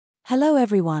Hello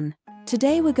everyone.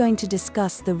 Today we're going to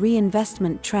discuss the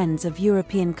reinvestment trends of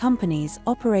European companies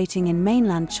operating in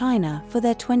mainland China for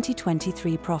their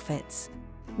 2023 profits.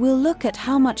 We'll look at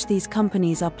how much these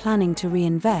companies are planning to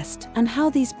reinvest and how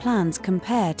these plans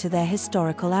compare to their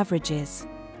historical averages.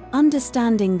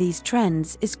 Understanding these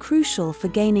trends is crucial for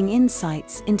gaining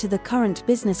insights into the current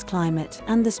business climate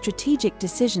and the strategic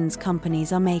decisions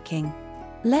companies are making.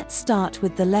 Let's start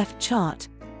with the left chart,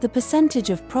 the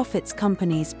percentage of profits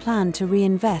companies plan to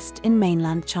reinvest in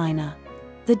mainland China.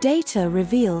 The data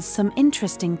reveals some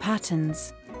interesting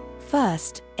patterns.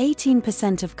 First,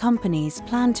 18% of companies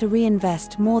plan to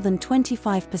reinvest more than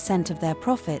 25% of their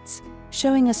profits,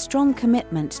 showing a strong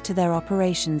commitment to their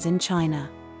operations in China.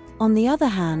 On the other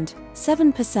hand,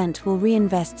 7% will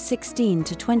reinvest 16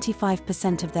 to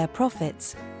 25% of their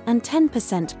profits, and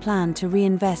 10% plan to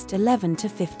reinvest 11 to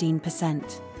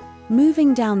 15%.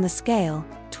 Moving down the scale,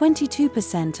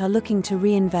 22% are looking to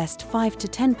reinvest 5 to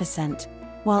 10%,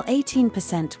 while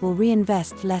 18% will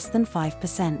reinvest less than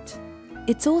 5%.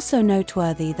 It's also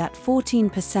noteworthy that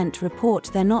 14%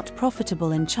 report they're not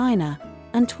profitable in China,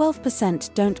 and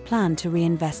 12% don't plan to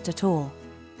reinvest at all.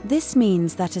 This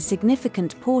means that a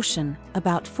significant portion,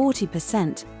 about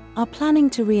 40%, are planning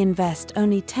to reinvest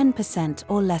only 10%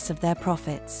 or less of their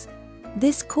profits.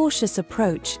 This cautious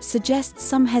approach suggests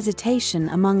some hesitation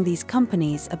among these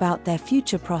companies about their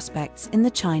future prospects in the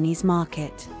Chinese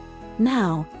market.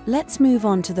 Now, let's move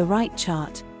on to the right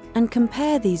chart and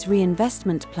compare these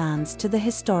reinvestment plans to the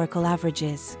historical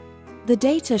averages. The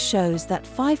data shows that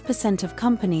 5% of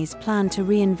companies plan to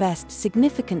reinvest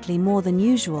significantly more than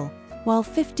usual, while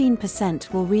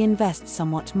 15% will reinvest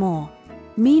somewhat more.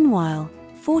 Meanwhile,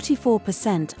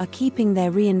 44% are keeping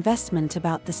their reinvestment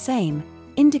about the same,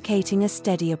 indicating a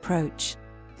steady approach.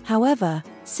 However,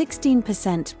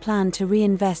 16% plan to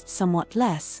reinvest somewhat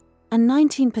less, and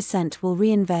 19% will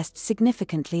reinvest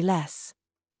significantly less.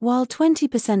 While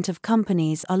 20% of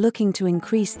companies are looking to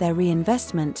increase their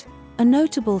reinvestment, a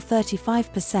notable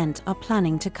 35% are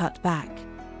planning to cut back.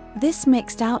 This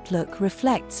mixed outlook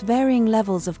reflects varying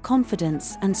levels of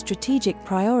confidence and strategic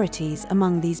priorities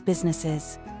among these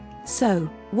businesses. So,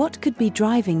 what could be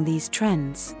driving these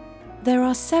trends? There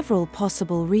are several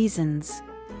possible reasons.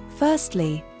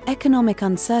 Firstly, economic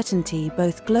uncertainty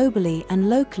both globally and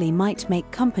locally might make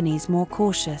companies more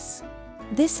cautious.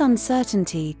 This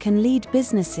uncertainty can lead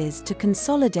businesses to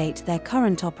consolidate their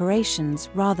current operations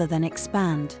rather than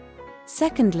expand.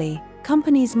 Secondly,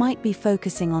 companies might be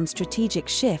focusing on strategic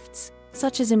shifts,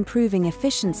 such as improving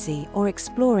efficiency or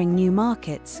exploring new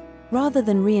markets, rather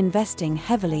than reinvesting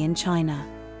heavily in China.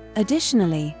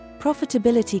 Additionally,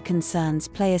 profitability concerns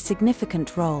play a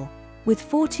significant role. With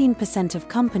 14% of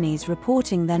companies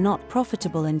reporting they're not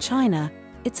profitable in China,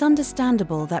 it's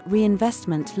understandable that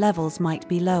reinvestment levels might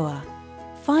be lower.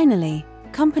 Finally,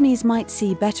 companies might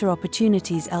see better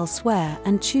opportunities elsewhere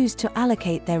and choose to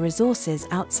allocate their resources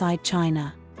outside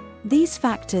China. These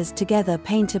factors together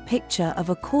paint a picture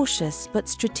of a cautious but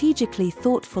strategically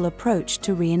thoughtful approach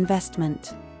to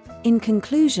reinvestment. In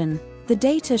conclusion, the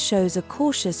data shows a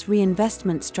cautious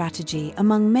reinvestment strategy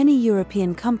among many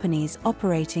European companies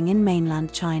operating in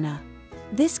mainland China.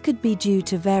 This could be due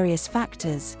to various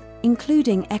factors,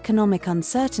 including economic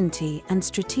uncertainty and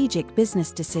strategic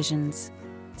business decisions.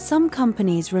 Some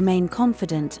companies remain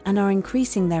confident and are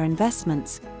increasing their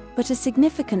investments, but a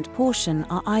significant portion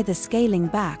are either scaling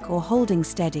back or holding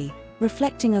steady,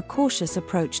 reflecting a cautious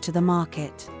approach to the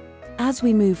market. As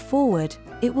we move forward,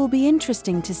 it will be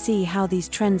interesting to see how these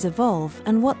trends evolve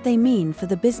and what they mean for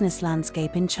the business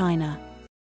landscape in China.